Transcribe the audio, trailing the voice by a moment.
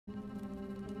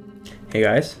Hey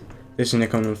guys, this is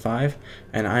Nick115,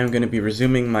 and I'm going to be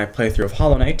resuming my playthrough of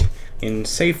Hollow Knight in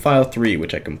save file 3,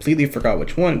 which I completely forgot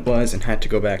which one it was and had to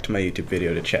go back to my YouTube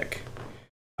video to check.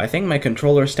 I think my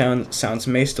controller sounds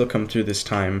may still come through this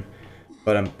time,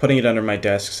 but I'm putting it under my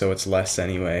desk so it's less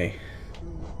anyway.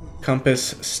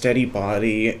 Compass, steady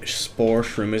body, spore,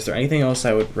 shroom. Is there anything else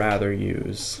I would rather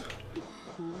use?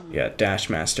 Yeah, Dash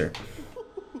Master.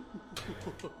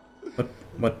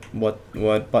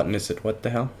 What button is it? What the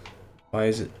hell? Why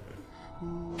is it?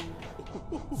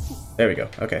 There we go.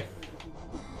 Okay.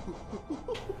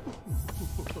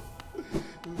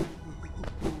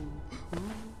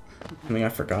 Something I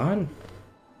forgot?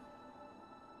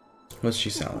 What's she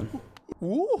selling?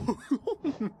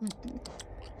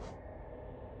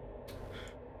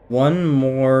 One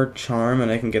more charm and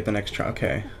I can get the next charm.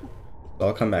 Okay. So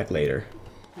I'll come back later.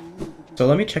 So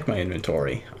let me check my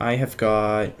inventory.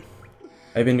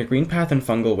 I've been to Green Path and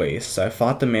Fungal Wastes. I've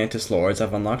fought the Mantis Lords.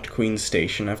 I've unlocked Queen's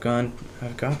Station. I've got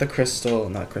the Crystal,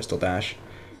 not Crystal Dash.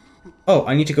 Oh,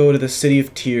 I need to go to the City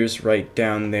of Tears right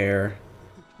down there.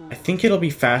 I think it'll be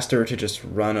faster to just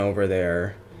run over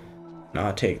there,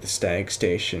 not take the Stag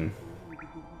Station.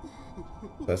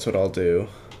 That's what I'll do.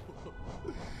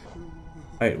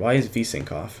 Wait, why is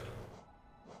VSync off?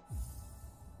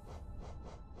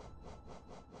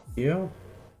 Yo?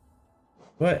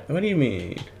 What do you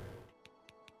mean?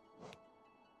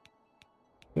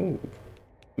 Ooh,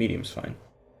 medium's fine.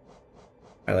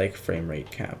 I like frame rate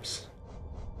caps.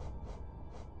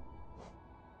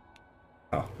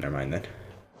 Oh, never mind then.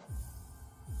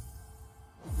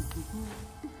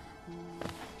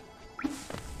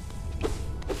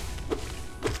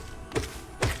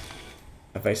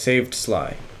 Have I saved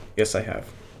Sly? Yes, I have.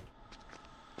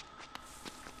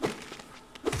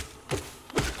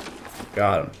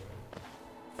 Got him.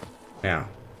 Now,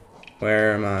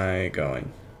 where am I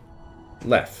going?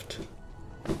 Left.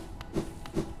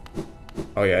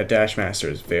 Oh yeah, Dash Master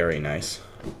is very nice.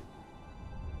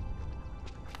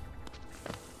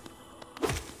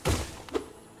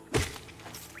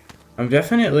 I'm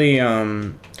definitely,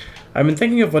 I've been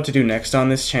thinking of what to do next on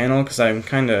this channel, because I'm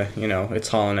kinda, you know, it's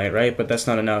Hollow Knight, right? But that's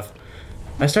not enough.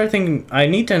 I started thinking, I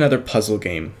need another puzzle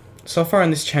game. So far on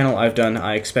this channel I've done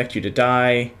I Expect You to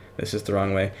Die, this is the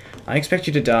wrong way, I Expect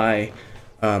You to Die,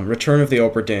 Return of the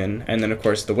Obra Dinn, and then of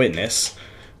course The Witness.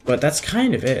 But that's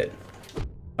kind of it.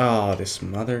 Oh, this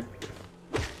mother...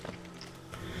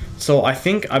 So I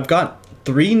think I've got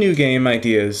 3 new game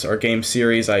ideas, or game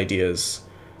series ideas,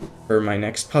 for my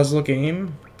next puzzle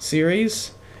game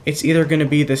series. It's either going to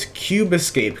be this Cube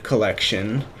Escape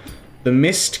collection, the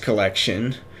Mist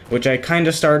collection, which I kind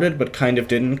of started but kind of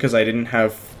didn't because I didn't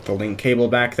have the link cable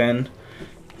back then.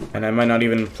 And I might not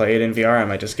even play it in VR, I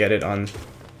might just get it on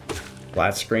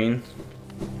flat screen.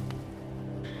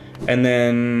 And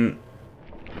then,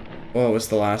 what was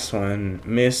the last one?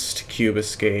 Mist, Cube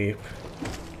Escape.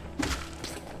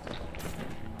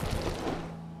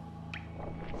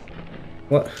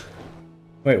 What?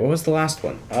 Wait, what was the last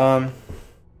one?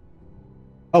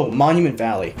 Oh, Monument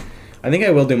Valley. I think I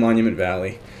will do Monument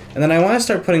Valley. And then I want to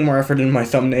start putting more effort into my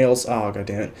thumbnails. Oh,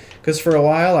 goddammit. Because for a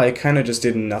while, I kind of just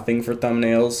did nothing for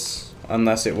thumbnails.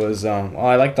 Unless it was, well,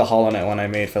 I like the Hollow Knight one I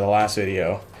made for the last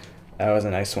video. That was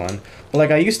a nice one. But,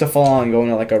 like, I used to fall on going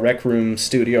to, like, a rec room,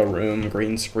 studio room,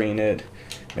 green screen it,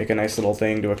 make a nice little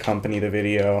thing to accompany the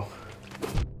video.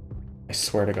 I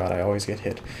swear to God, I always get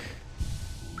hit.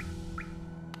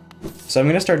 So I'm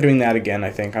going to start doing that again,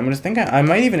 I think. I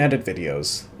might even edit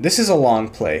videos. This is a long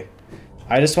play.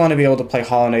 I just want to be able to play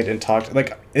Hollow Knight and talk...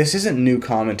 Like, this isn't new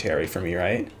commentary for me,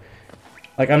 right?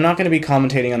 Like, I'm not going to be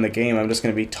commentating on the game, I'm just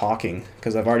going to be talking,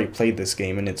 because I've already played this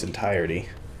game in its entirety.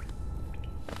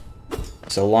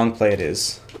 So long play it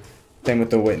is. Same with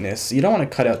The Witness. You don't want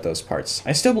to cut out those parts.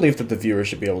 I still believe that the viewer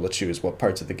should be able to choose what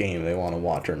parts of the game they want to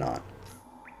watch or not.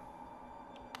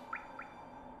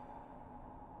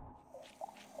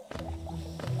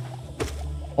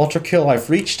 Ultra Kill, I've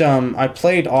reached, I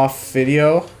played off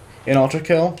video in Ultra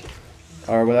Kill,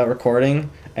 or without recording,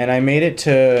 and I made it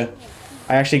to,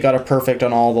 I actually got a perfect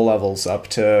on all the levels up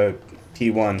to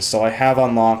T1, so I have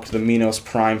unlocked the Minos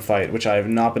Prime fight, which I have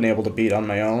not been able to beat on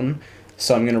my own,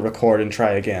 so I'm going to record and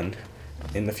try again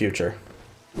in the future.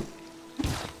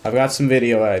 I've got some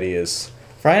video ideas.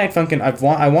 Friday Night Funkin',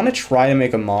 I want to try to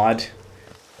make a mod,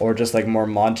 or just like more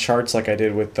mod charts like I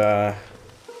did with, I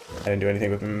didn't do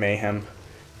anything with Mayhem.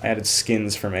 I added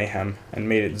skins for Mayhem and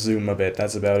made it zoom a bit.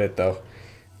 That's about it, though.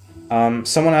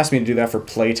 Someone asked me to do that for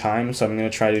playtime, so I'm going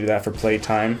to try to do that for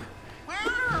playtime.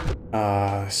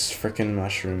 This frickin'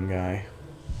 mushroom guy.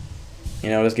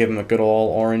 You know, just give him a good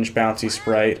old orange bouncy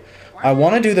sprite. I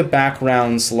want to do the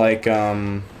backgrounds like,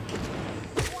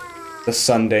 the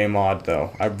Sunday mod,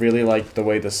 though. I really like the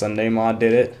way the Sunday mod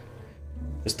did it.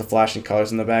 Just the flashing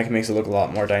colors in the back, it makes it look a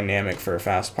lot more dynamic for a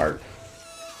fast part.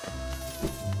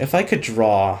 If I could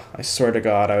draw, I swear to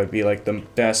God, I would be like the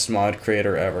best mod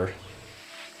creator ever.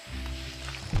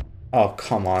 Oh,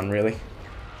 come on, really?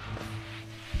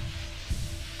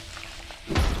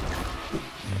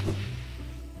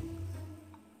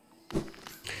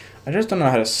 I just don't know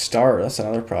how to start, that's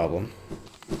another problem.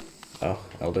 Oh,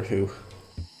 Elder Who.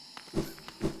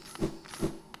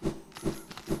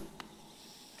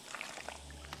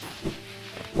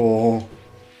 Oh.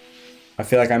 I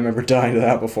feel like I remember dying to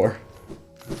that before.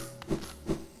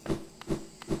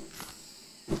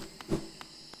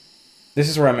 This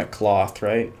is where I met Cloth,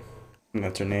 right? I think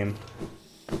that's her name.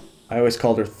 I always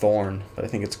called her Thorn, but I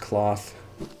think it's Cloth.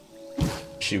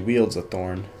 She wields a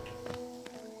thorn.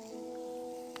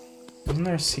 Isn't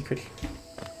there a secret?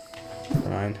 Never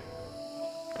mind.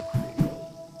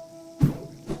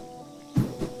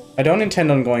 I don't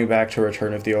intend on going back to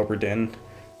Return of the Obra Dinn.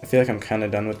 I feel like I'm kind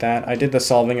of done with that. I did the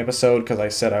solving episode because I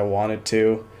said I wanted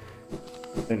to.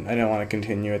 I don't want to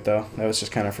continue it though. That was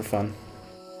just kind of for fun.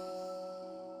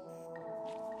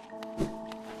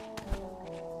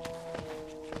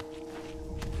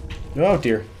 Oh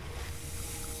dear.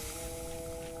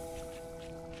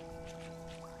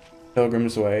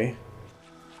 Pilgrim's Way.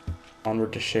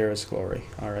 Onward to share his glory.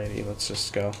 Alrighty, let's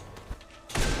just go.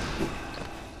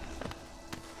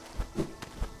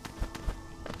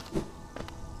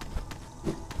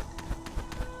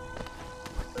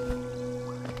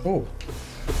 Oh.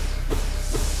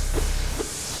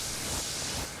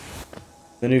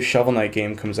 The new Shovel Knight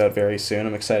game comes out very soon.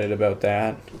 I'm excited about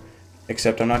that.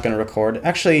 Except I'm not going to record.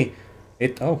 Actually,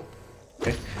 oh.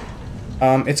 Okay.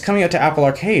 It's coming out to Apple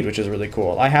Arcade, which is really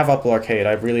cool. I have Apple Arcade.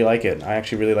 I really like it. I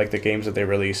actually really like the games that they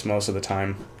release most of the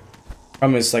time.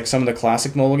 Problem is, like, some of the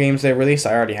classic mobile games they release,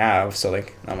 I already have, so,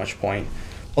 like, not much point.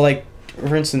 But, like,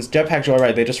 for instance, Jetpack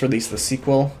Joyride, they just released the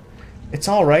sequel. It's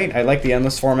alright. I like the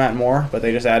Endless format more, but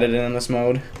they just added an Endless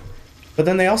mode. But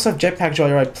then they also have Jetpack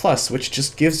Joyride Plus, which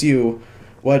just gives you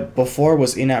what before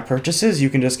was in-app purchases, you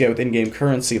can just get with in-game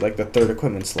currency, like the third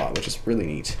equipment slot, which is really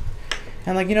neat.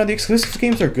 And, like, you know, the exclusive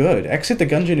games are good. Exit the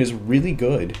Gungeon is really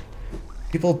good.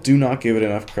 People do not give it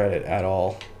enough credit at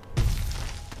all.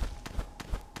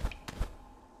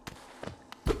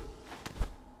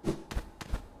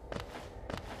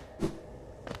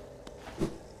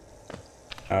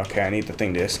 Okay, I need the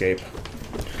thing to escape.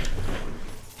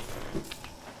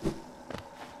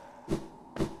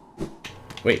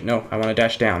 Wait, no, I want to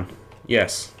dash down.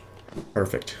 Yes.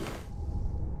 Perfect.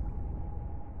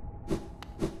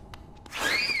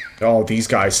 Oh, these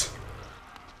guys.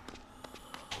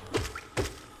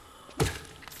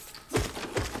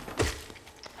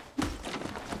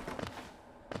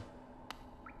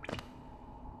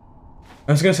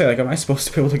 I was gonna say, like, am I supposed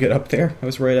to be able to get up there? I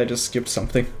was worried I just skipped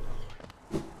something.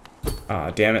 Ah,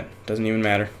 damn it. Doesn't even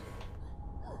matter.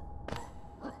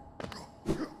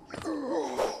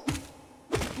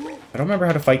 I don't remember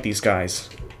how to fight these guys.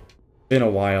 Been a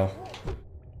while.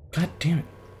 God damn it.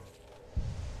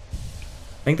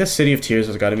 I think the City of Tears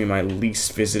has got to be my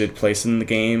least visited place in the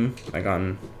game, like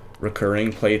on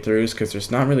recurring playthroughs, because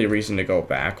there's not really a reason to go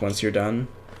back once you're done.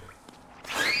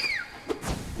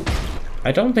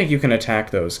 I don't think you can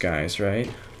attack those guys, right?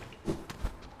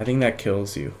 I think that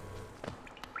kills you.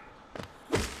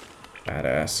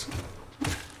 Badass.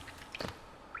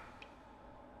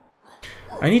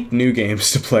 I need new games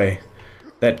to play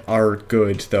that are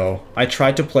good, though. I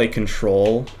tried to play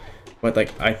Control, but,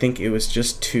 like, I think it was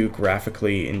just too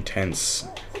graphically intense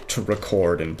to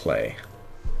record and play.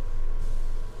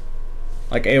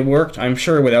 Like, it worked, I'm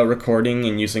sure, without recording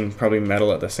and using probably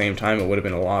metal at the same time, it would have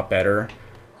been a lot better.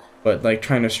 But, like,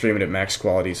 trying to stream it at max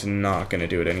quality is not going to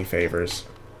do it any favors.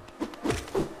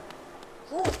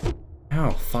 Ow,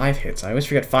 5 hits. I always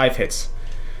forget 5 hits.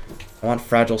 I want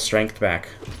fragile strength back.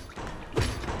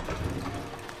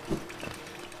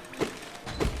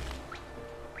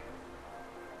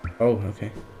 Oh,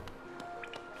 okay.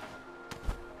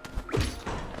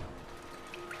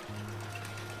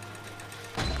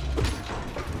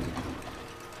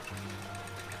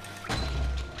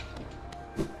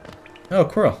 Oh,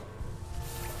 cool.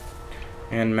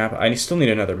 And map. I still need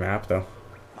another map, though.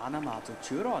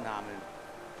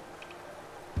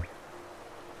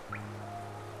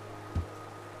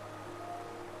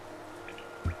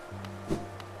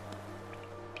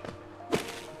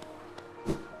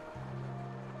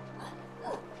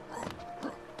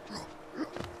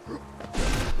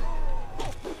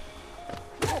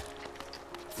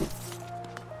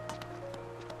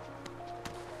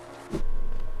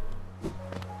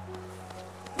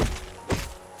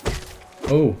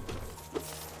 Oh.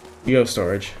 Geo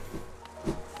storage.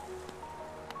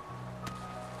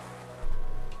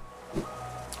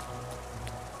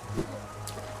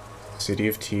 City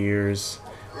of Tears.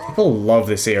 People love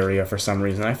this area for some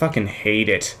reason. I fucking hate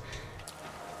it.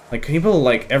 Like, people,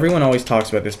 like, everyone always talks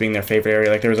about this being their favorite area.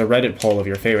 Like, there was a Reddit poll of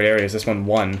your favorite areas. This one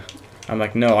won. I'm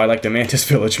like, no, I like the Mantis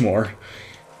Village more.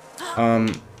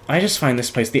 I just find this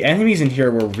place... The enemies in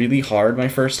here were really hard my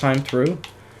first time through.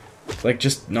 Like,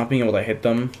 just not being able to hit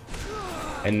them.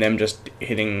 And them just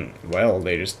hitting... Well,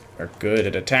 they just are good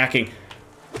at attacking.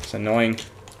 It's annoying.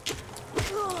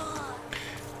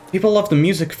 People love the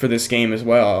music for this game as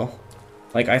well.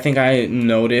 Like, I think I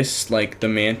noticed, like, the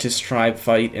Mantis tribe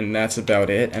fight, and that's about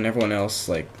it. And everyone else,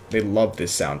 like, they love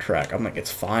this soundtrack. I'm like,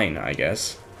 it's fine, I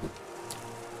guess.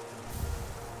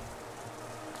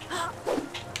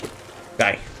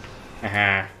 Die.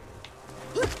 Haha.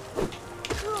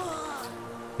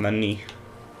 Money.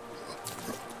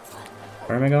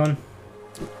 Where am I going?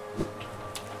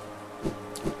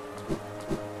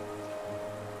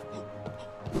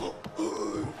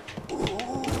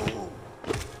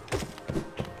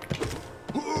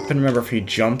 I couldn't remember if he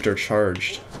jumped or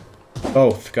charged.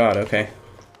 Both. God, okay.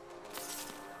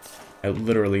 I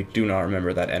literally do not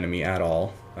remember that enemy at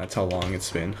all. That's how long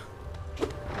it's been.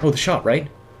 Oh, the shop, right?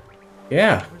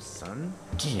 Yeah.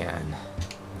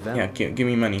 Yeah, give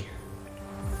me money.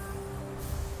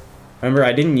 Remember,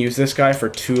 I didn't use this guy for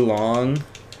too long,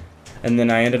 and then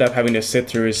I ended up having to sit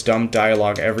through his dumb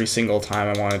dialogue every single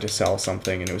time I wanted to sell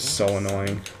something, and it was so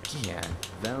annoying.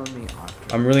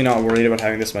 I'm really not worried about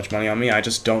having this much money on me, I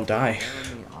just don't die.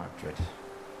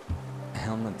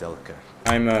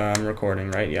 I'm recording,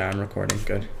 right? Yeah, I'm recording,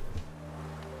 good.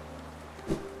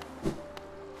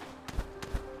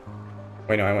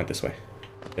 Wait, no, I went this way.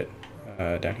 Shit.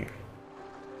 Down here.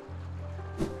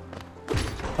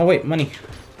 Oh wait, money.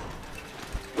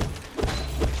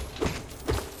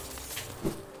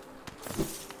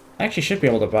 I actually should be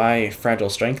able to buy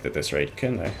Fragile Strength at this rate,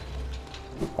 couldn't I?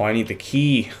 Oh, I need the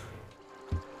key.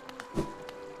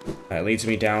 That leads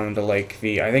me down to, like,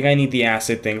 the... I think I need the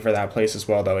acid thing for that place as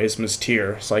well, though. Isma's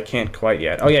Tier, so I can't quite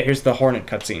yet. Oh yeah, here's the Hornet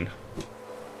cutscene.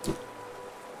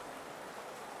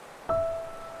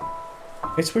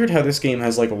 It's weird how this game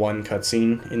has, like, one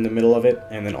cutscene in the middle of it,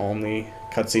 and then only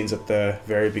cutscenes at the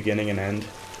very beginning and end.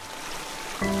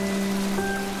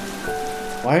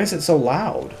 Why is it so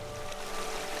loud?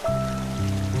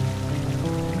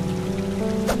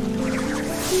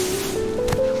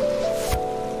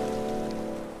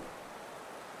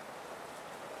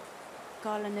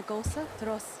 Negosa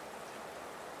Thros.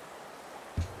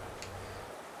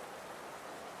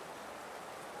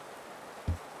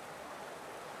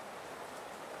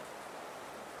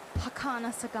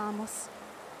 Hakana Sagamos.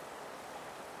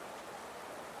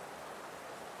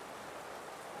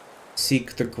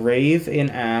 Seek the grave in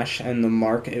ash and the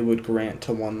mark it would grant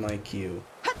to one like you.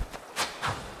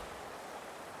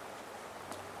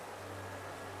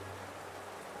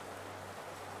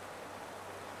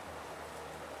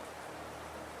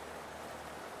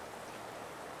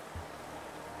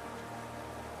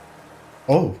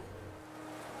 Oh.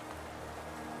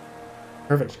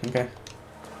 Perfect, okay.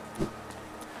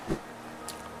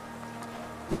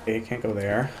 Okay, can't go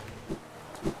there.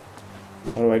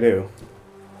 What do I do?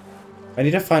 I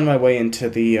need to find my way into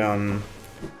the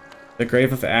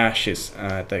Grave of Ashes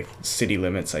at the city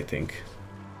limits, I think.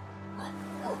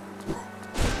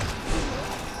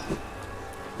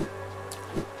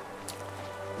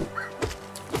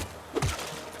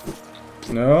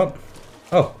 Nope.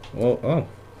 Oh, well, oh.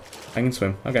 I can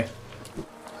swim. Okay.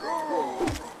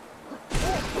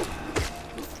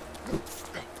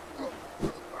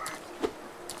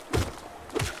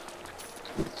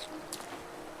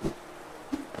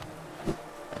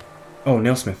 Oh,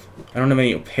 Nailsmith. I don't have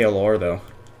any pale ore, though.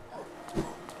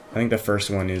 I think the first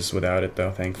one is without it,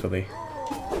 though, thankfully.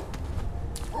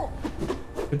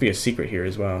 Could be a secret here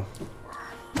as well.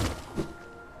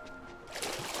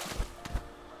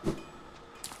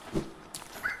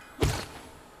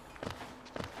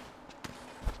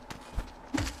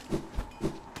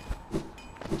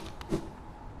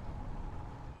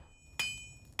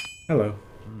 Hello.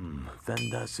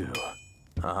 Vendasu.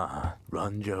 Ah,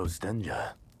 Ranjo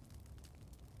Stenja.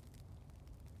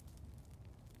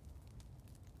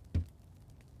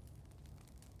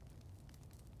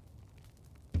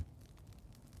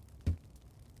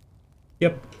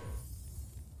 Yep.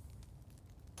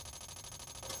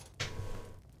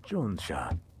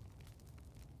 Jonsha.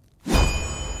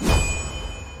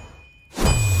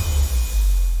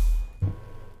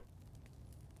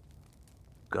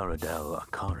 Garadel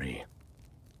Akari.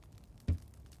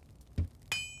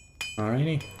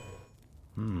 Alrighty.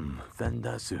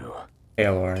 Vendasu.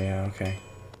 Aelor, yeah, okay.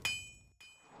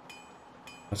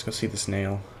 Let's go see this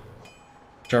nail.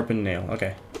 Sharpened nail,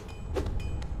 okay.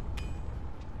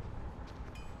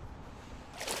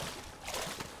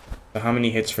 So how many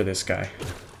hits for this guy?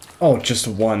 Oh, just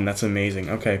one. That's amazing.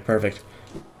 Okay, perfect.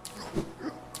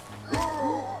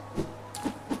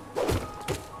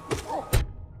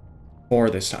 Four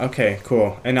this time. Okay,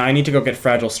 cool. And I need to go get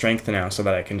Fragile Strength now so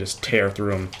that I can just tear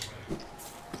through him.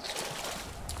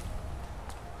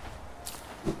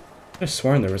 I just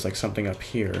sworn there was like something up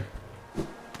here.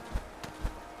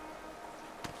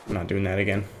 I'm not doing that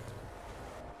again.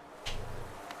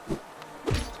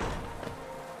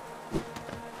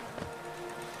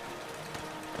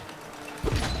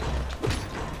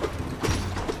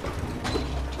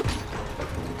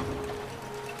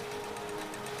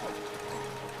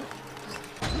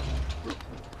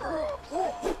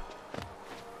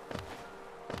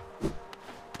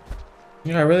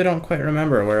 You know, I really don't quite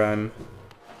remember where I'm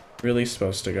really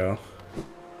supposed to go.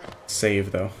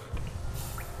 Save, though.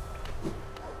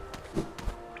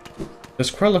 Does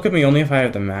Squirrel look at me only if I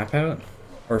have the map out?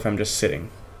 Or if I'm just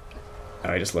sitting?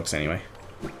 Oh, he just looks anyway.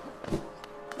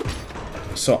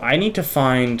 So I need to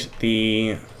find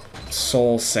the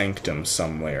Soul Sanctum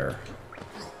somewhere.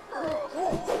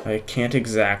 I can't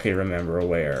exactly remember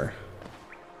where.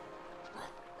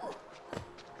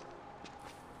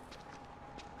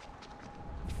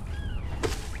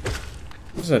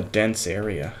 This is a dense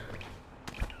area.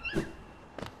 I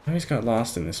always got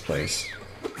lost in this place.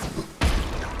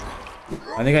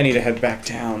 I think I need to head back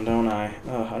down, don't I?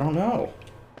 I don't know.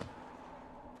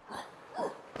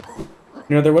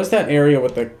 You know, there was that area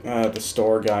with the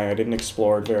store guy. I didn't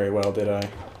explore it very well, did I?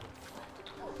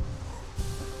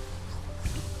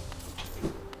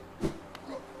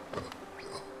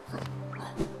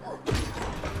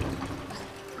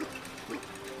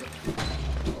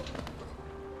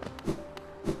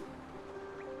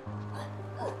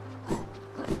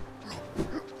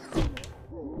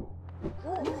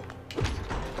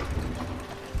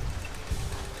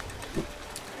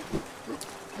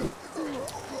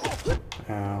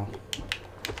 Ow.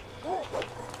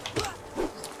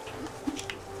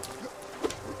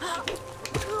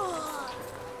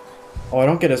 Oh, I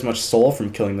don't get as much soul from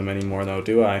killing them anymore, though,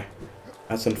 do I?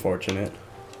 That's unfortunate.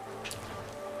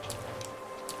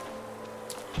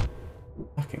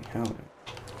 Fucking hell.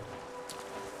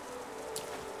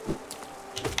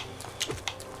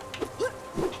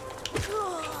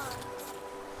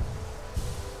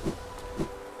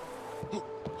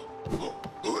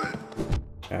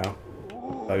 Ow.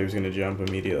 Thought he was gonna jump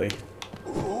immediately.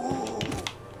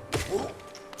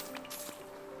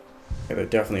 Yeah, they're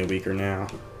definitely weaker now.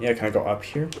 Yeah, can I go up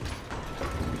here?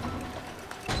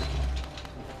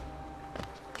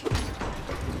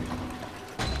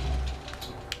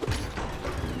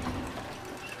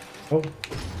 Oh.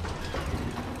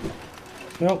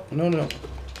 No, no, no.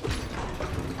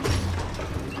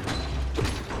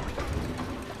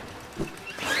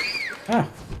 Ah.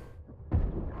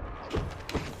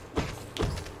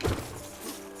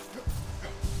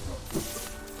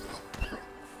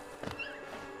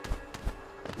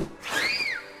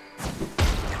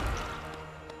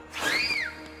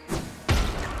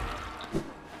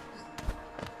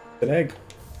 An egg.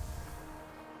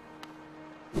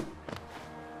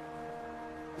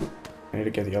 I need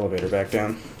to get the elevator back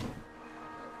down.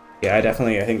 Yeah, I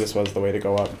think this was the way to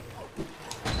go up.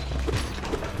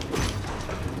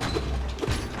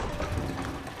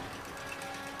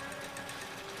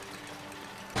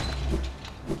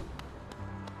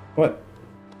 What?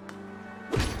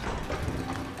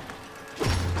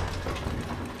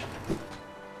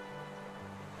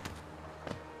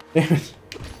 Damn it.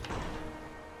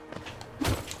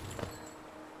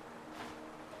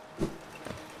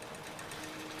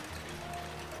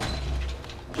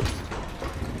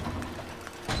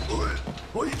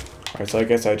 Alright, so I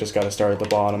guess I just gotta start at the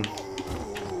bottom.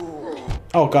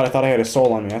 Oh god, I thought I had a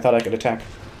soul on me. I thought I could attack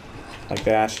like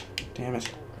that. Damn it.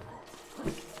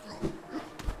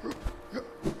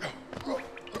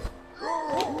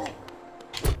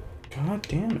 God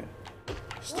damn it.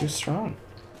 It's too strong.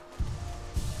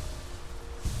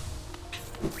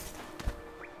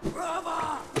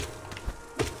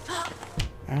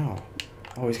 Ow.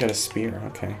 Oh, he's got a spear,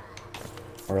 okay.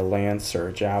 Or a lance or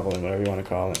a javelin, whatever you want to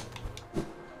call it.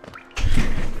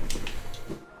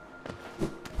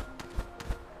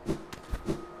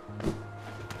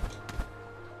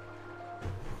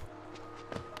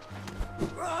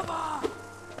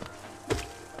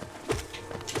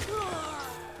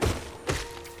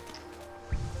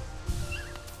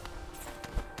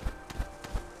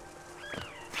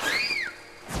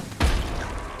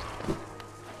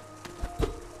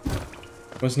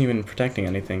 Wasn't even protecting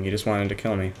anything, he just wanted to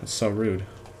kill me. That's so rude.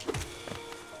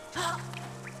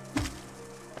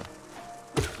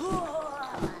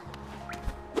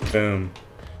 Boom.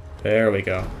 There we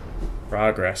go.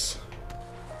 Progress.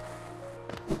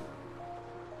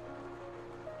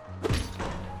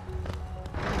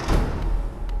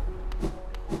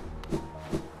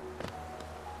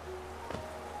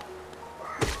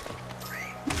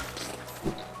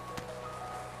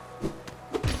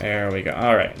 There we go.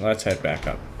 Alright, let's head back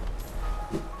up.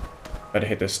 Gotta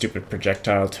hit this stupid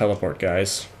projectile teleport,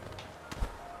 guys.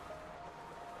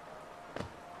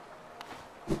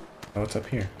 Oh, what's up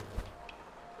here?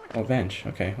 Oh, bench.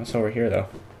 Okay, what's over here, though?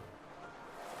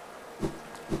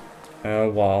 Oh,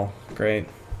 wall. Great.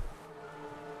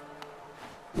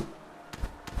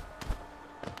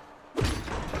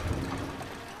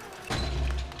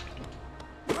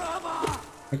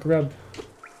 A grub.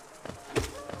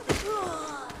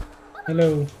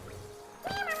 Hello. I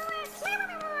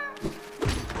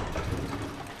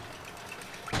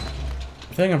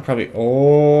think I'm probably...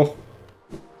 Oh.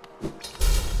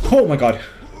 Oh my god.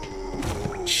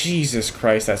 Jesus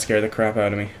Christ, that scared the crap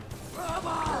out of me.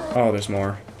 Oh, there's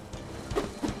more.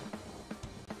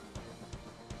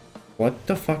 What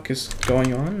the fuck is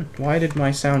going on? Why did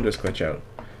my sound just glitch out?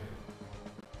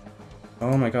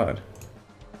 Oh my god.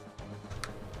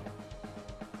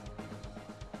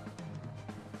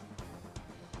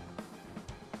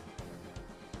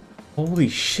 Holy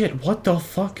shit, what the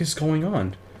fuck is going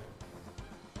on?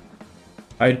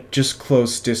 I just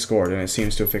closed Discord and it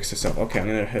seems to have fixed itself. Okay, I'm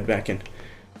gonna head back in.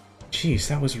 Jeez,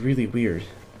 that was really weird.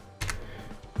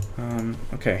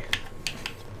 Okay.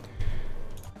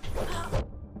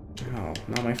 Oh,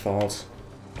 not my fault.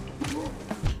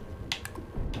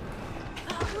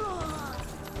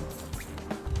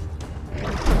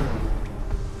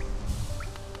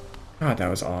 God, that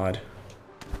was odd.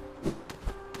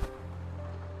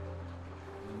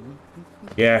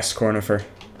 Yes, Cornifer.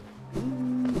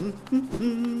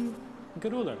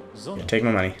 Yeah, take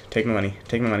my money. Take my money.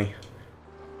 Take my money.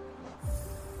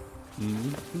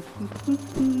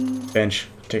 Bench.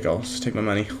 Take all. Take my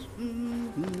money.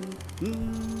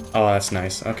 Oh, that's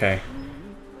nice. Okay.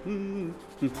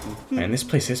 Man, this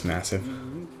place is massive.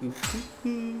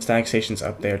 Stag station's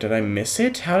up there. Did I miss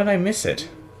it? How did I miss it?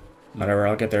 Whatever,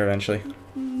 I'll get there eventually.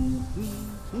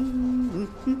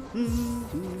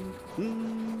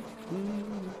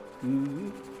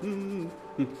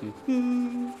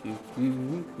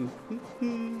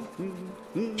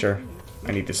 Sure.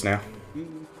 I need this now.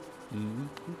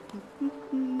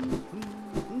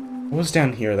 What was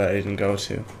down here that I didn't go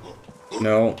to?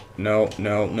 No, no,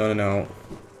 no, no, no, no.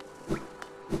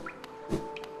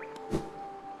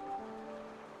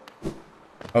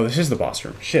 Oh, this is the boss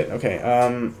room. Shit, okay.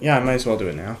 Yeah, I might as well do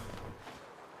it now.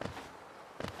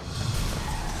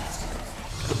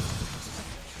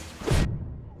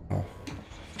 Oh.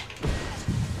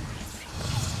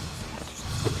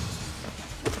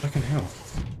 Fucking hell.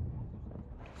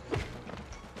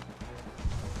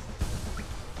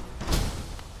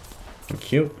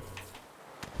 Cute.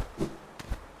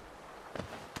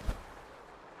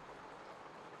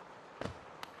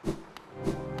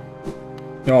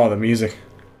 Oh, the music.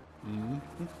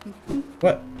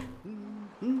 What?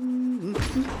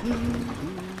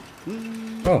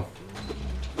 Oh.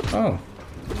 Oh.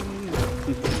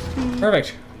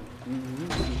 Perfect.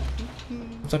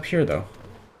 What's up here, though?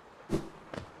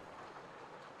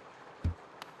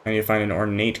 I need to find an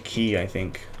ornate key, I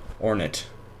think. Ornate.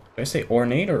 Did I say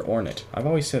ornate or ornate? I've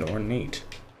always said ornate.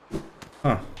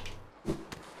 Huh.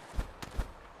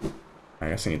 I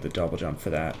guess I need the double jump for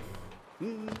that.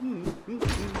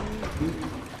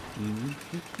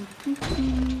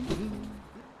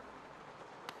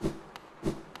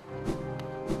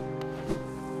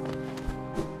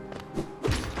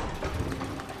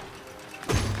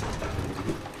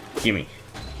 Gimme.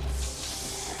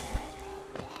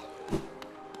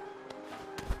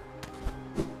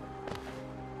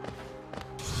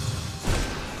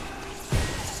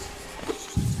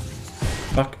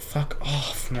 Fuck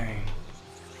off, man.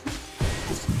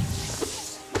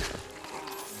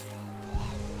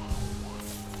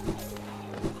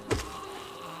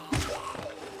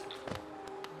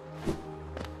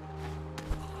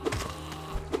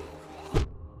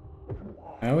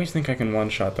 I always think I can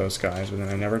one-shot those guys, but then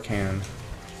I never can.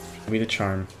 Give me the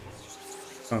charm.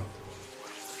 Oh.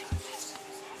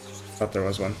 Thought there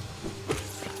was one.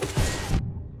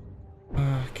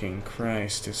 Fucking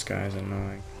Christ, this guy's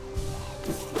annoying.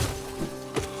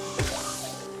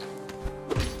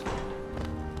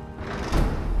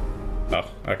 Oh,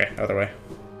 okay, other way.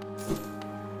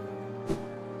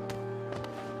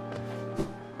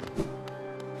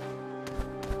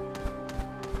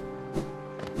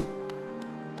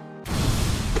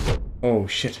 Oh,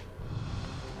 shit.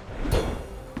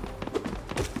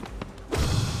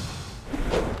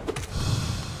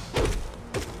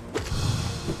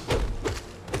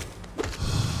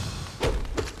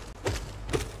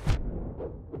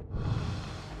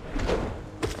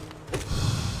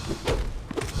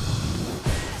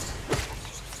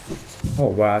 Oh,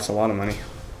 wow, that's a lot of money.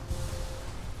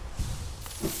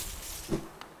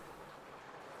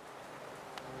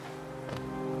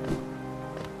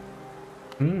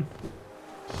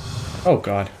 Oh,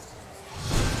 God.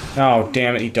 Oh,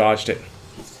 damn it, he dodged it.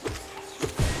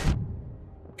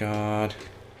 God.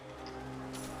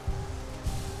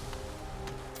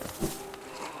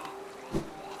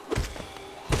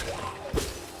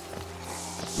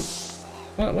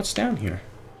 What's down here?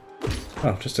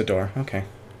 Oh, just a door. Okay.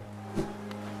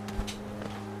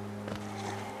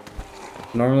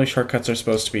 Normally shortcuts are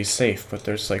supposed to be safe, but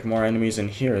there's like more enemies in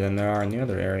here than there are in the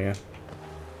other area.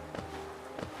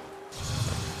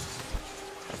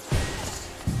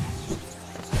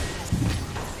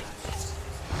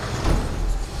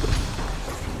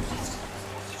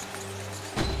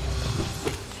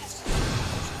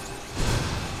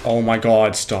 Oh my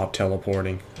god, stop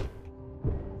teleporting.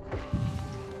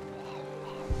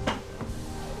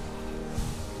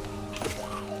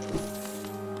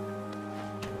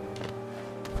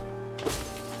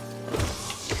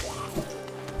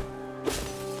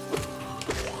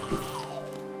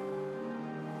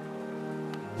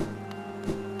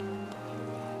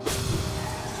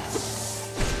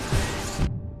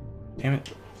 Damn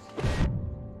it.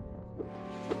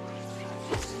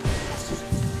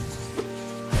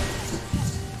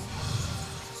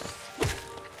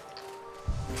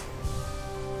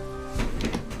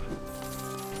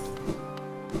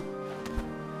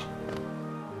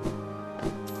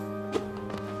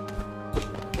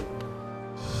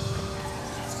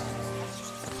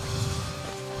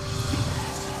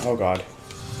 Oh god.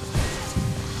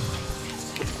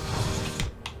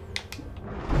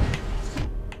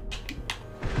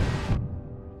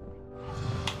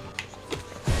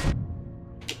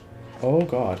 Oh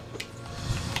god.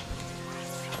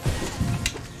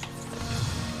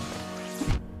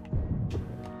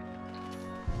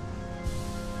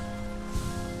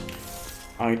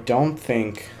 I don't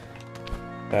think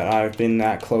that I've been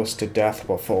that close to death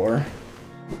before,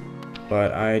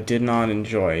 but I did not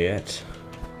enjoy it.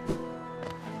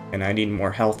 And I need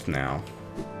more health now.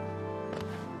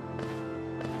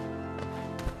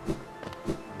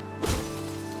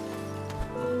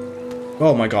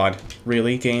 Oh my god.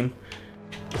 Really, game?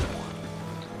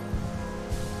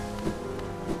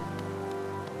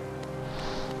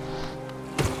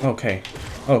 Okay.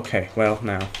 Okay, well,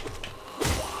 now.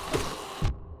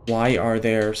 Why are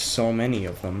there so many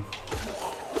of them?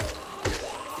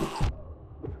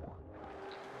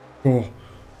 Oh.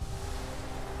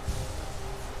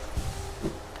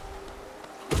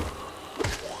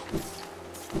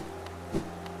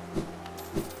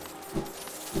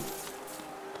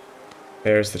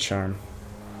 There's the charm.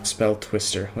 Spell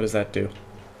Twister. What does that do?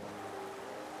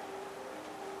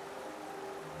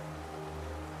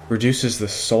 Reduces the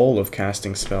soul of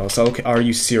casting spells. Okay, are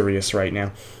you serious right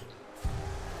now?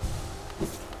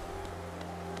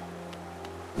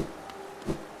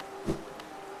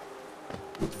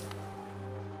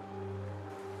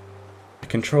 The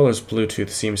controller's Bluetooth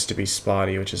seems to be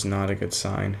spotty, which is not a good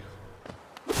sign.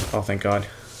 Oh, thank God.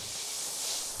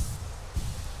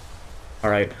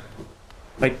 Alright.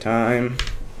 Fight time.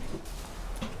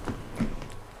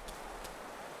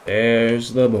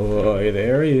 There's the boy.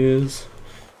 There he is.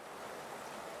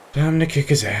 Time to kick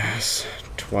his ass.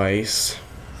 Twice.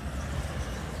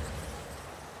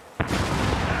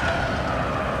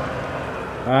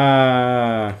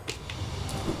 Ah.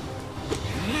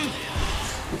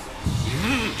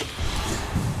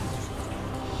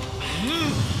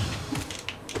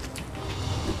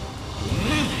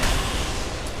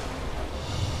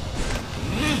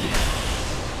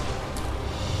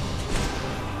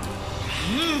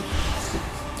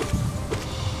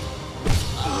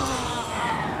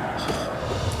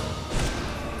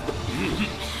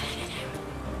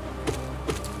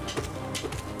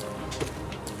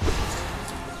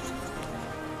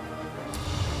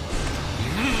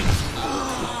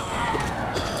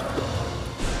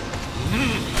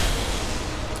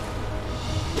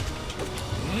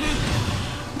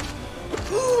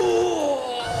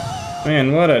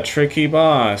 Man, what a tricky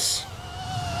boss.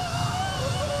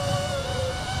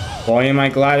 Boy, am I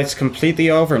glad it's completely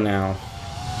over now.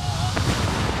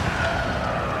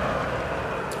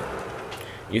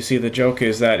 You see, the joke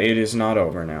is that it is not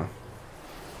over now.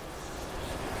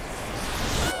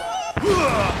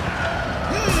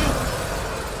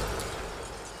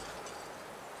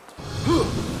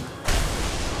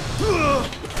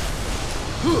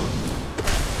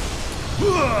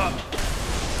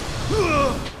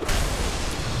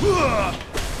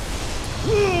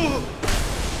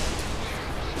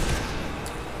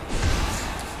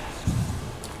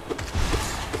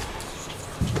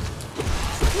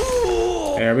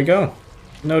 There we go.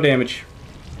 No damage.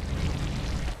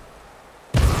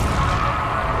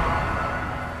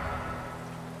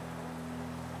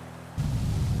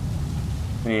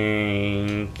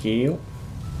 Thank you.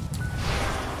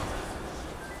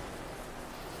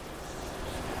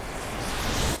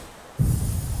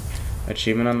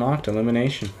 Achievement unlocked,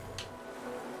 elimination.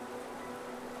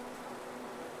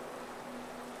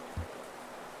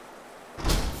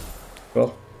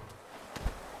 Cool.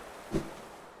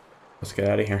 Let's get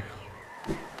out of here.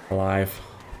 Alive.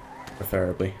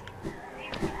 Preferably.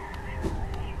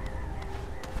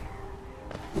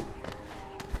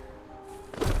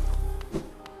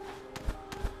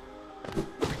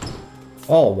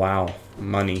 Oh, wow.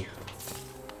 Money.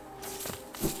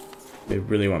 They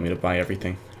really want me to buy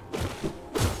everything.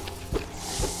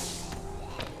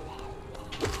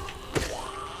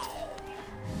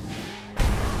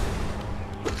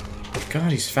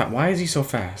 God, he's fat. Why is he so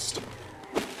fast?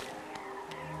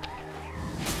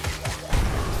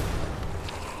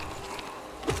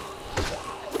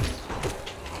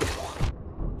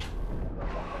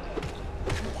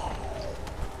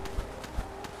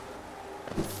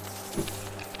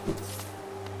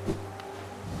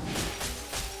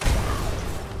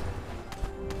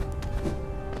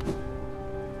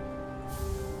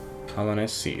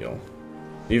 Colonist seal.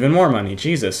 Even more money,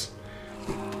 Jesus.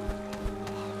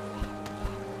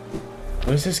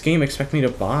 What does this game expect me to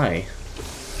buy?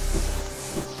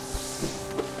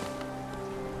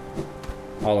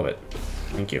 All of it.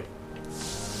 Thank you.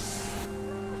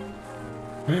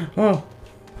 Oh.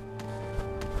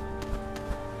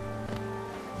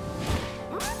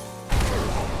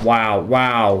 Wow,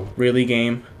 wow. Really,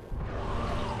 game?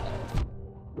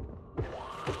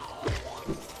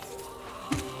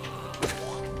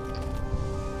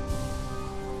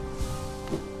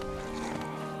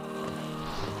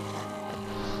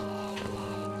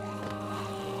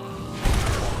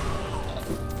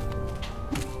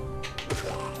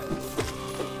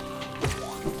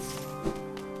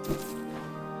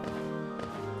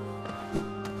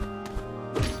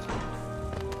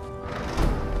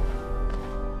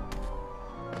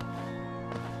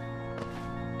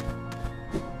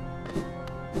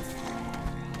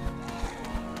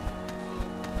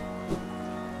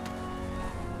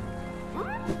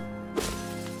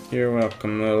 You're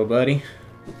welcome, little buddy.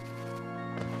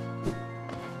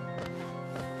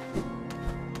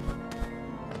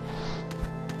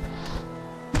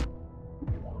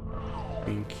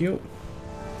 Thank you.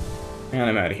 And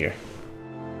I'm out of here.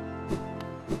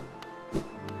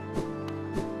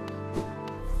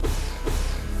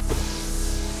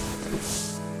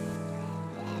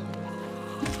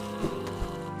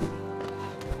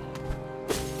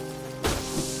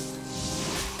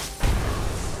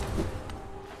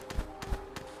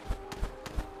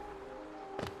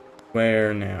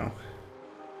 Where now?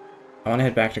 I want to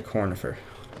head back to Cornifer.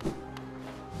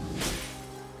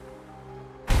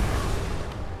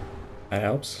 That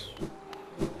helps.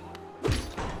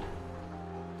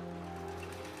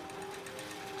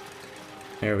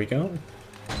 There we go.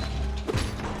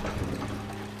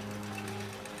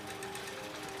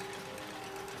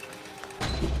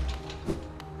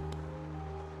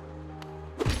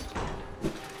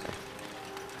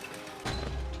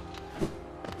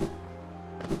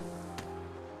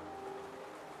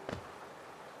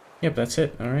 Yep, that's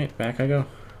it. Alright, back I go.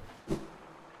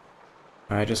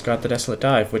 I just got the Desolate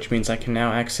Dive, which means I can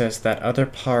now access that other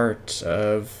part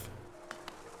of...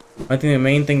 I think the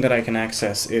main thing that I can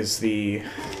access is the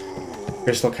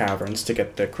Crystal Caverns to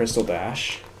get the Crystal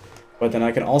Dash. But then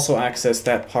I can also access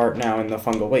that part now in the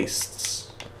Fungal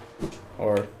Wastes.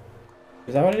 Or...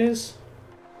 is that what it is?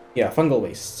 Yeah, Fungal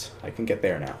Wastes. I can get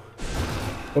there now.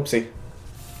 Whoopsie.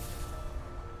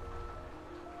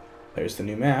 There's the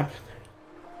new map.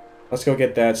 Let's go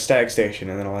get that Stag Station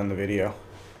and then I'll end the video.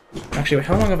 Actually, wait,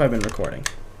 how long have I been recording?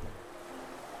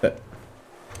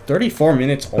 34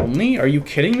 minutes only? Are you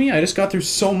kidding me? I just got through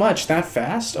so much that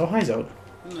fast? Oh, hi, Zod.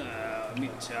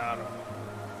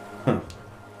 Huh.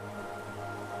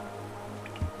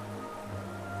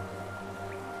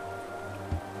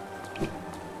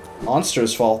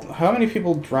 Monster's fault. How many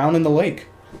people drown in the lake?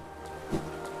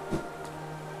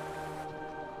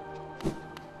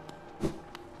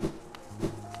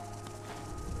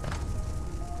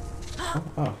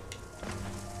 Oh.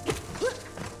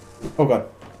 Oh god.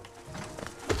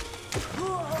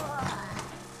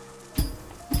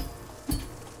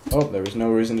 Oh, there was no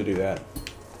reason to do that.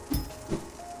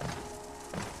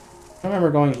 don't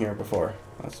remember going here before.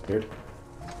 That's weird.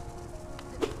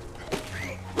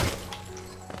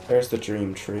 There's the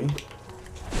dream tree.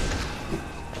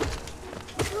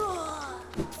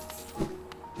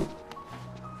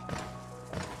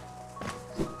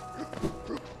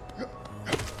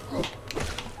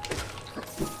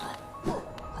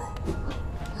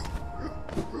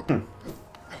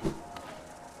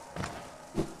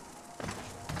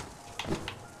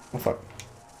 Oh fuck.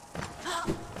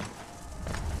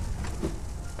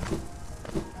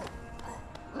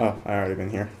 Oh, I already been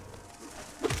here.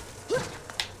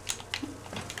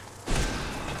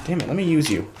 Damn it, let me use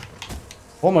you.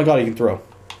 Oh my god, you can throw.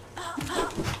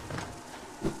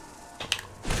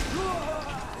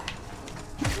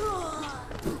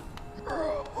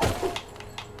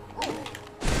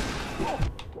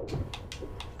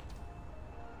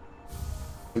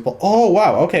 Oh,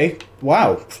 wow, okay.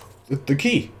 Wow. The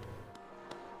key.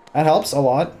 That helps a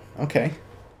lot. Okay.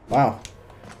 Wow.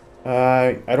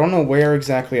 I don't know where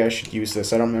exactly I should use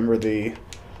this. I don't remember the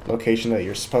location that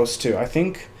you're supposed to. I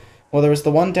think... Well, there was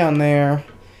the one down there,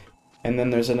 and then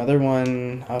there's another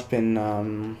one up in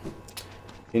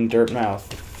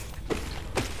Dirtmouth.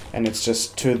 And it's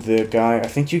just to the guy... I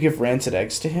think you give rancid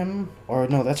eggs to him? Or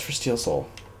no, that's for Steel Soul.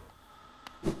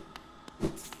 I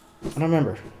don't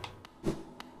remember.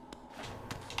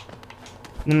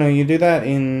 No, you do that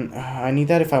in... I need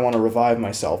that if I want to revive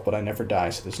myself, but I never die,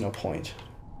 so there's no point.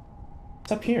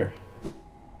 What's up here?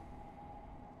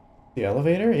 The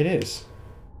elevator? It is.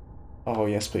 Oh,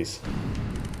 yes, please.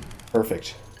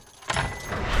 Perfect.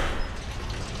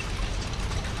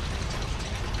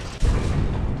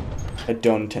 I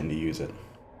don't intend to use it.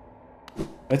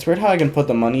 It's weird how I can put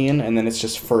the money in, and then it's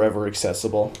just forever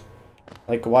accessible.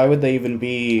 Like, why would they even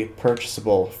be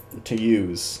purchasable to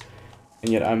use?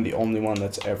 And yet I'm the only one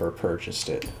that's ever purchased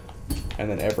it. And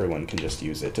then everyone can just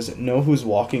use it. Does it know who's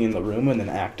walking in the room and then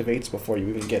activates before you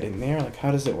even get in there? Like,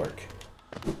 how does it work?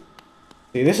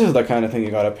 See, this is the kind of thing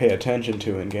you gotta pay attention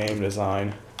to in game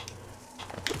design.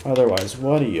 Otherwise,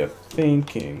 what are you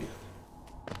thinking?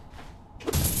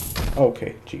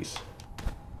 Okay, jeez.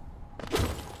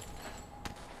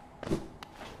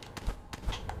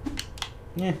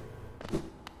 Yeah.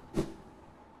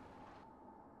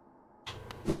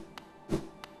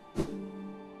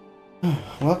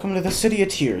 Welcome to the City of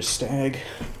Tears, Stag.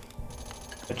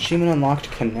 Achievement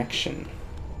unlocked connection.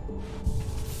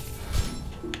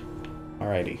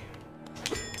 Alrighty.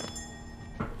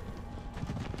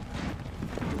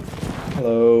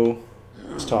 Hello.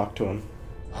 Let's talk to him.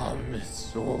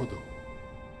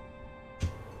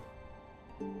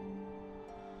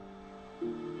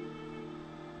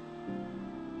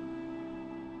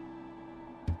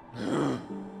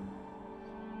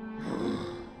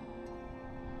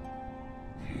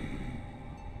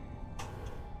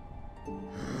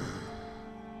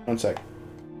 One sec.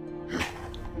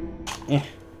 Eh.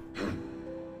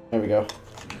 There we go.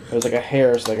 There's like a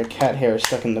hair, it's like a cat hair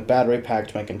stuck in the battery pack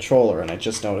to my controller, and I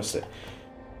just noticed it.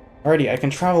 Alrighty, I can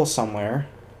travel somewhere.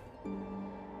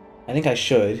 I think I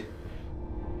should.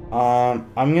 I'm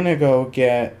gonna go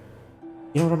get...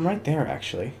 You know what, I'm right there,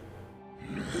 actually.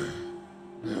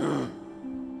 Yeah,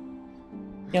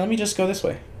 let me just go this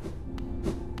way.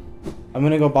 I'm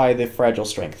gonna go buy the Fragile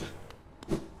Strength.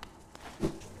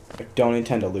 I don't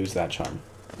intend to lose that charm.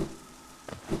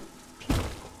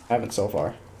 Haven't so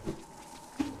far.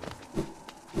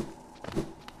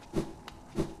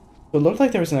 It looked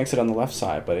like there was an exit on the left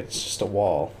side, but it's just a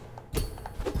wall.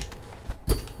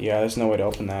 Yeah, there's no way to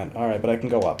open that. Alright, but I can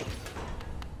go up.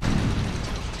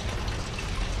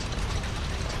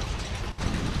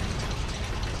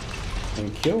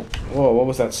 Thank you. Whoa, what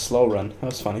was that slow run? That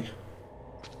was funny.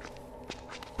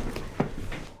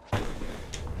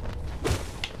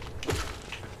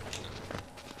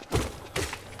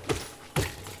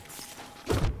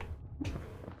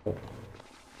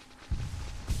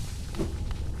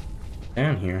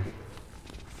 Down here.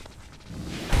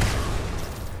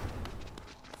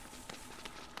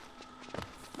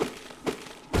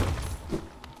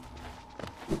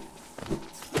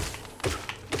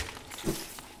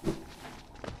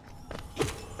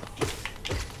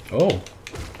 Oh.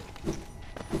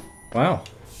 Wow.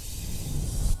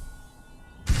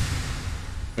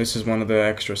 This is one of the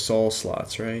extra soul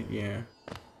slots, right? Yeah.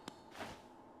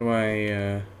 Do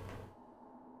I,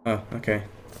 Oh, okay.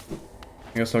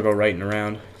 I guess I'll go right and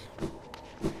around.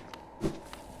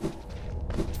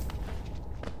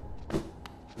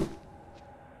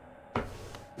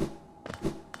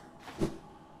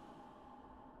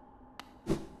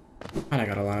 And I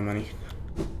got a lot of money.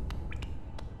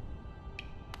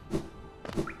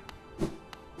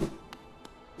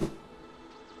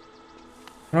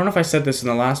 I don't know if I said this in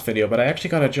the last video, but I actually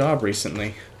got a job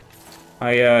recently.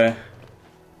 I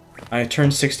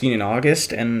turned 16 in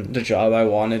August, and the job I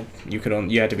wanted, you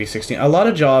had to be 16. A lot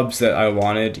of jobs that I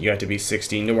wanted, you had to be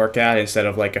 16 to work at, instead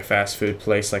of like a fast food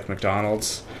place like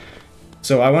McDonald's.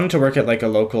 So I wanted to work at like a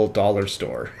local dollar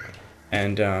store,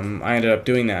 and I ended up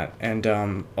doing that. And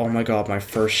oh my god, my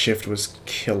first shift was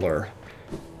killer.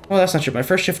 Well, that's not true. My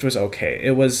first shift was okay.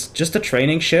 It was just a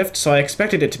training shift, so I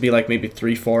expected it to be like maybe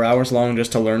 3-4 hours long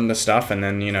just to learn the stuff, and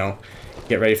then, you know,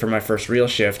 get ready for my first real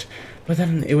shift. But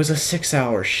then it was a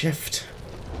 6-hour shift,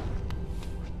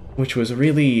 which was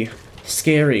really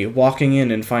scary, walking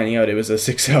in and finding out it was a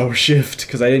 6-hour shift,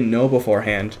 because I didn't know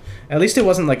beforehand. At least it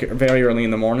wasn't like very early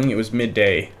in the morning, it was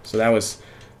midday, so that was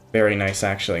very nice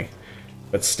actually.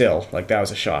 But still, like, that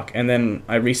was a shock. And then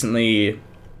I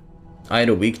had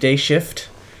a weekday shift,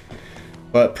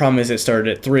 but problem is it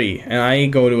started at 3, and I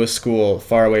go to a school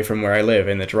far away from where I live,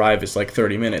 and the drive is like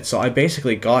 30 minutes, so I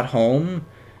basically got home,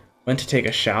 went to take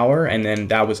a shower, and then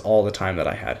that was all the time that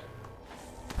I had.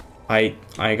 I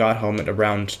got home at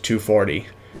around 2:40,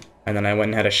 and then I went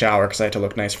and had a shower because I had to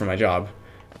look nice for my job,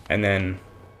 and then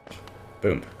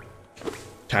boom,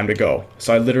 time to go.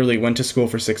 So I literally went to school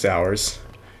for 6 hours,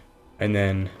 and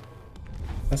then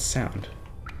that's sound.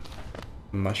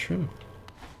 Mushroom.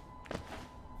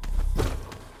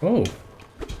 Oh.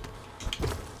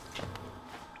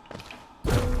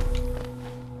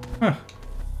 Huh.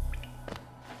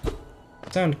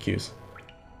 Sound cues.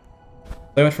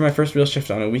 I went for my first real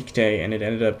shift on a weekday, and it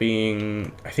ended up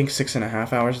being, I think,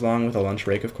 6.5 hours long with a lunch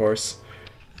break, of course.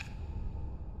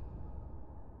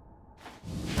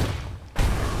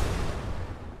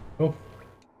 Oh.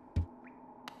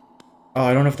 Oh,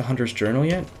 I don't have the Hunter's Journal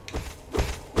yet?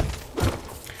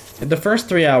 The first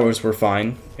 3 hours were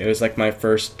fine. It was like my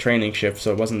first training shift,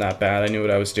 so it wasn't that bad. I knew what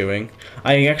I was doing.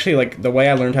 I actually, like, the way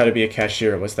I learned how to be a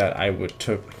cashier was that I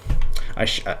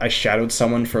shadowed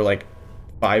someone for like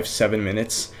 5-7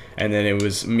 minutes, and then it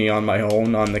was me on my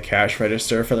own on the cash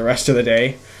register for the rest of the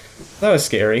day. That was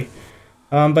scary.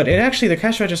 But the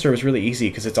cash register was really easy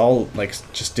because it's all like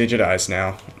just digitized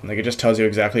now. Like, it just tells you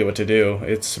exactly what to do.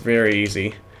 It's very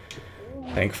easy,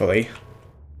 thankfully.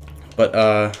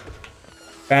 But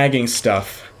bagging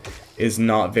stuff is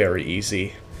not very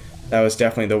easy. That was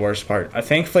definitely the worst part.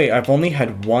 Thankfully, I've only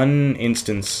had one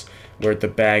instance where the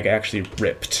bag actually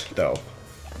ripped, though.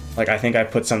 Like, I think I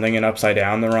put something in upside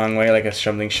down the wrong way, like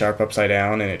something sharp upside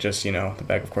down, and it just, you know, the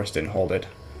bag, of course, didn't hold it.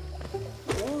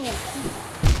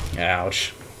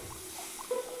 Ouch.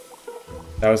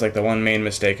 That was, like, the one main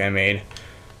mistake I made.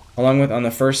 Along with, on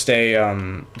the first day,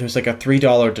 there's, like, a $3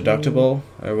 deductible,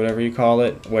 or whatever you call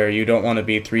it, where you don't want to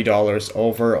be $3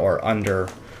 over or under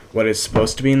what is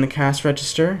supposed to be in the cash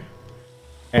register.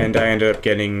 And I ended up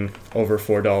getting over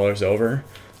 $4 over.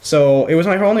 So, it was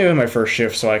only my first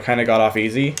shift, so I kind of got off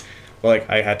easy. But, like,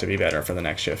 I had to be better for the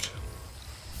next shift.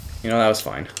 You know, that was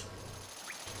fine.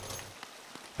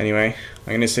 Anyway,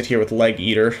 I'm gonna sit here with Leg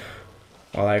Eater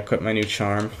while I equip my new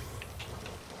charm.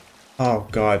 Oh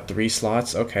god, 3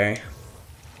 slots? Okay.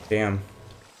 Damn.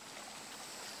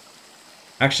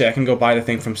 Actually, I can go buy the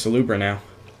thing from Salubra now.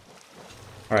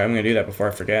 Alright, I'm gonna do that before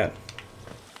I forget.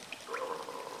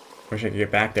 Wish I could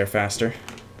get back there faster.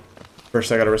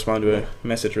 First, I gotta respond to a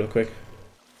message real quick.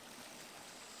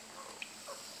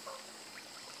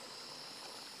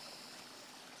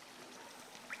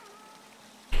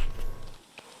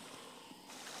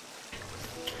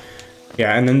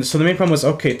 Yeah, and then, so the main problem was,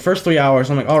 okay, the first 3 hours,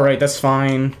 I'm like, alright, that's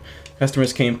fine.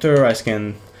 Customers came through, I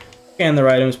scanned their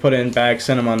items, put it in bags,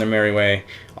 sent them on their merry way.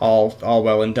 All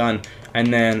well and done.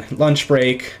 And then, lunch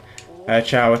break, I had a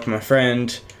chat with my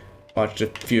friend, watched a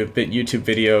few YouTube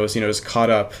videos, you know, just caught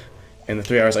up in the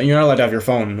 3 hours. And you're not allowed to have your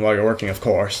phone while you're working, of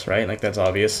course, right? Like, that's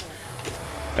obvious.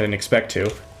 I didn't expect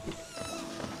to.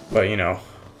 But, you know,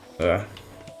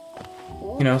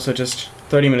 so just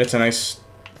 30 minutes of nice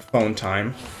phone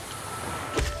time.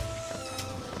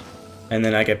 And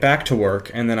then I get back to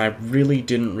work, and then I really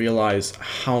didn't realize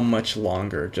how much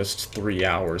longer just 3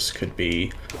 hours could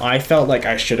be. I felt like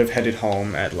I should have headed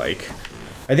home at, like,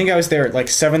 I think I was there at, like,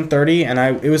 7:30, and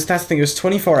it was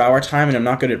 24-hour time, and I'm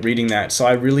not good at reading that, so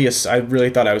I really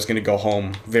thought I was going to go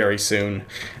home very soon,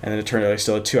 and then it turned out I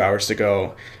still had 2 hours to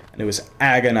go, and it was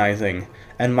agonizing,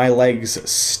 and my legs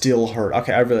still hurt.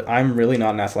 Okay, I'm really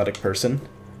not an athletic person.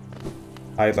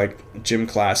 Gym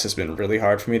class has been really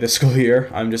hard for me this school year.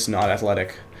 I'm just not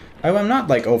athletic. I'm not,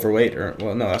 like, overweight, or,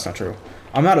 well, no, that's not true.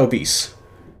 I'm not obese.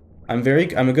 I'm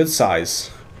a good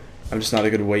size. I'm just not a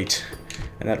good weight.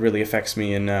 And that really affects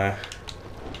me in,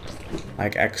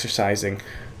 like, exercising.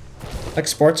 Like,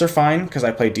 sports are fine, because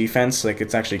I play defense. Like,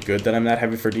 it's actually good that I'm that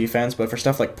heavy for defense, but for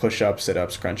stuff like push-ups,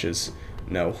 sit-ups, crunches,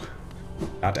 no.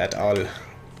 Not at all.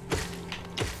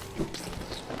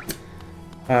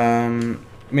 I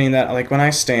mean that, like, when I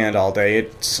stand all day,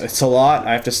 it's a lot.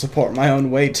 I have to support my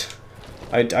own weight.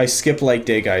 I skip leg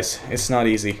day, guys. It's not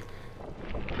easy.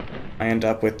 I ended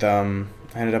up with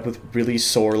really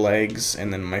sore legs,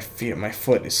 and then my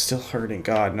foot is still hurting.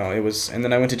 God, no, it was. And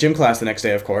then I went to gym class the next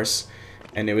day, of course,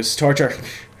 and it was torture.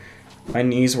 My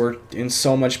knees were in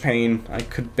so much pain. I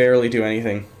could barely do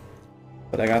anything,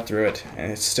 but I got through it,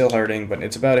 and it's still hurting. But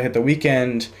it's about to hit the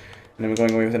weekend, and I'm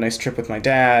going away with a nice trip with my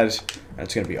dad, and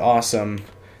it's gonna be awesome.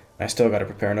 I still got to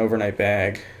prepare an overnight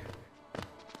bag.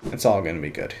 It's all gonna be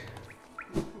good.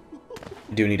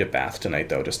 I do need a bath tonight,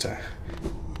 though, just to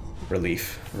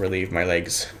relieve my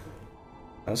legs.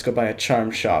 Let's go buy a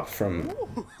charm slot from...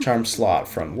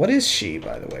 What is she,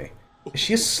 by the way? Is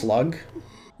she a slug?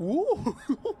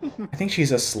 I think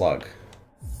she's a slug.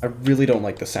 I really don't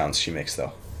like the sounds she makes,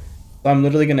 though. So I'm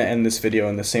literally gonna end this video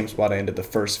in the same spot I ended the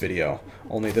first video.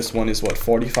 Only this one is, what,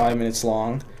 45 minutes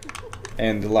long?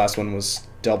 And the last one was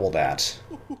double that.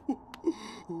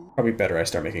 Probably better I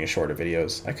start making shorter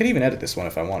videos. I could even edit this one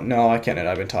if I want. No, I can't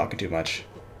edit. I've been talking too much.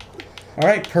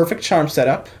 Alright, perfect charm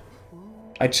setup.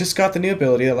 I just got the new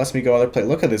ability that lets me go other play.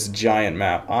 Look at this giant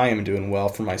map. I am doing well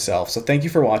for myself. So thank you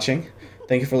for watching.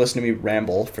 Thank you for listening to me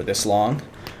ramble for this long.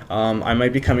 I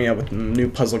might be coming out with a new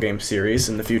puzzle game series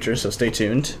in the future, so stay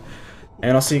tuned.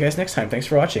 And I'll see you guys next time. Thanks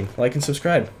for watching. Like and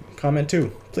subscribe. Comment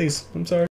too. Please. I'm sorry.